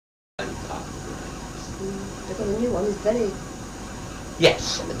Because the new one is very...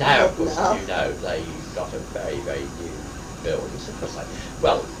 Yes, now of course, as you know, they've got a very, very new buildings. Of course,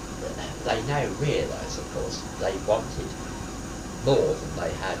 they now realise, of course, they wanted more than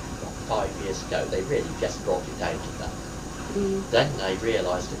they had 5 years ago. They really just brought it down to that. Then they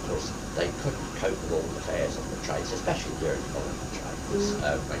realised, of course, they couldn't cope with all the fares on the trains, especially during the morning trains,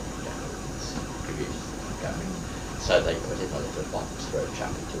 when you get all these commuters going. So they put in a little box for a chap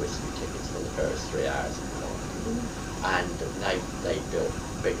to issue tickets for the first 3 hours of the morning. And they built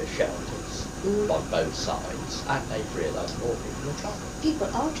bigger shelters on both sides, and they've realised more people are travelling. People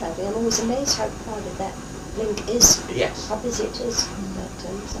are travelling. I'm always amazed how crowded that link is. Yes. How busy it is.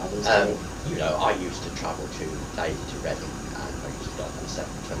 You know, I used to travel daily to Reading, and I used to go on the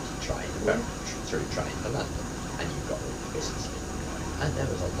 7:20 train, through train to London, and you've got all the business people going. And there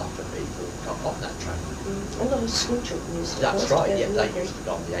was a lot of people who got on that train. A lot of school children used to. That's right, yeah, they used to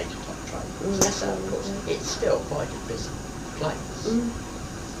go on the 8 o'clock train. So, of course, it's still quite a busy place.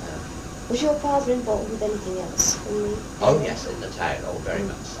 Was your father involved with anything else? Oh yes, in the town, very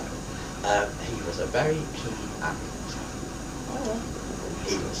much so. He was a very keen ambulance man.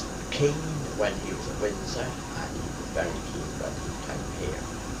 He was keen when he was at Windsor, and he was very keen when he came here.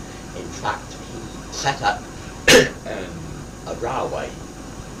 In fact, he set up a railway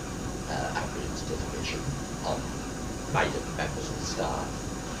ambulance division made of members of the staff,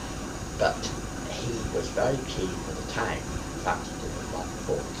 but he was very keen for the town. In fact, he did a lot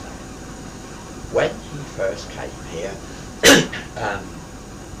for the town. When he first came here,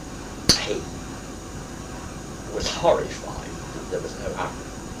 he was horrified that there was no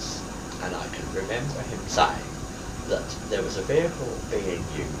ambulance, and I can remember him saying that there was a vehicle being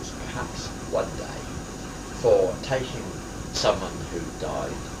used perhaps one day for taking someone who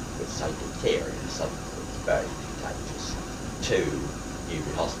died with, say, diphtheria, something that was very contagious, to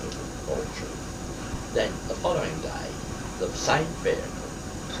Newbury Hospital or Troup. Then the following day, the same vehicle,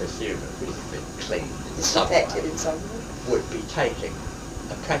 presumably been cleaned in some way, would be taking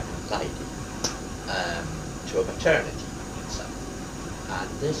a pregnant lady to a maternity unit, and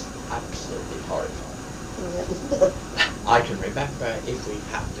this absolutely horrified me. I can remember if we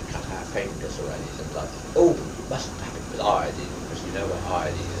had to cut our fingers or anything like that, oh, you mustn't have it with iodine, because you know what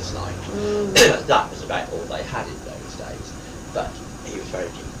iodine is like. That was about all they had in those days, but he was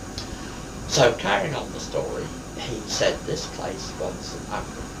very keen. So carrying on the story, he said this place wants an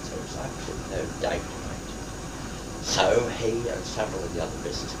ambulance. There was absolutely no doubt about it. So he and several of the other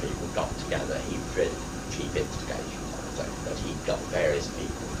business people got together. He was really chief instigator of the thing, but he got various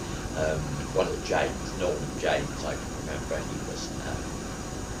people. One of Norman James, I can remember, he was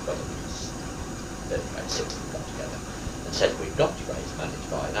one of these, about 6 of them got together and said, we've got to raise money to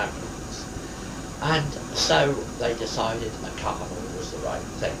buy an ambulance. And so they decided a carnival was the right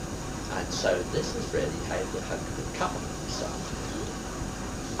thing. And so this is really how the 100th carnival started.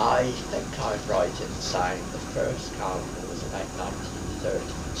 I think I'm right in saying the first carnival was about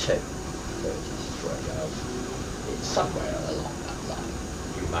 1932, 33. It's somewhere along that line.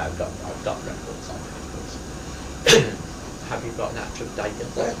 You may have got, I've got records on it, of course. Have you got an actual date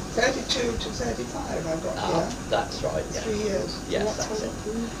of that? 32 to 35 I've got here. That's right, yeah. 3 years. Yes, that's it.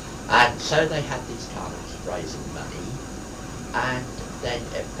 And so they had these carnivals raising money, and then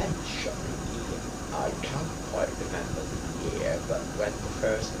eventually, I can't quite remember the year, but when the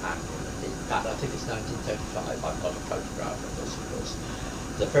first ambulance, in fact I think it's 1935, I've got a photograph of this, of course,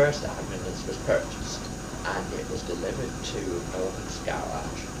 the first ambulance was purchased, and it was delivered to Norman's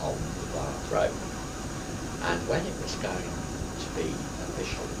garage on the Bath Road. And when it was going to be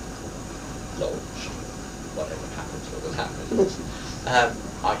officially launched, whatever happens with an ambulance,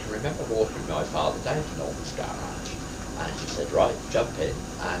 I can remember walking my father down to Norman's garage, and he said, right, jump in,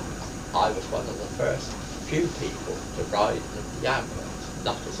 and I was one of the first few people to ride in the ambulance,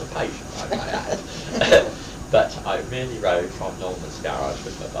 not as a patient, I may add, but I merely rode from Norman's garage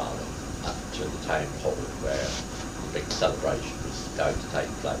with my father up to the town hall where the big celebration was going to take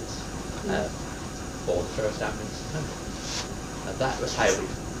place for the first ambulance in London. And that was how we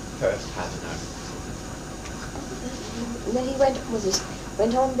first had an ambulance. And then he went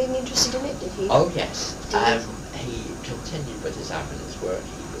on being interested in it, did he? Oh yes. He continued with his ambulance work.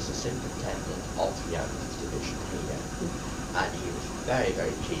 He was the superintendent of the ambulance division here, and he was very,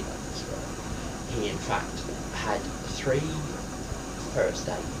 very keen on this work. He, in fact, had 3 first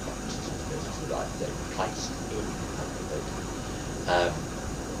aid boxes, I suppose is the right thing, placed in under the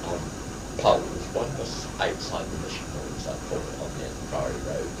on poles. One was outside the mission halls, I thought, on the end of Priory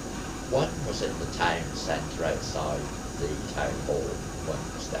Road. One was in the town centre outside the town hall. One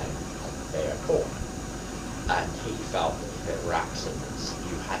was down on the Fair Corner. And he felt that if there were accidents,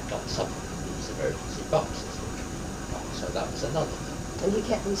 you had got boxes. So that was another thing. And he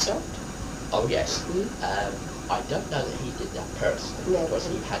kept them stocked? Oh yes. Mm. I don't know that he did that personally, No, because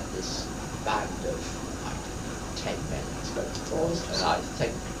he okay. had this band of like 10 men, I suppose it was, Oh, and I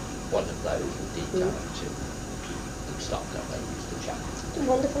think one of those was detailed to keep them stocked up. They used to check. It's a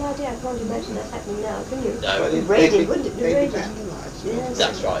wonderful idea. I can't imagine that happening now, can you? No. Well, It'd be raided, they'd be- wouldn't it? It'd be they'd be raided. vandalised. Yes.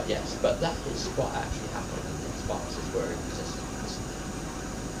 That's right, yes, but that is what actually happened, and these boxes were in existence.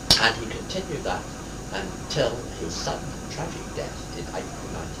 And he continued that until his sudden tragic death in April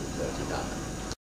 1939.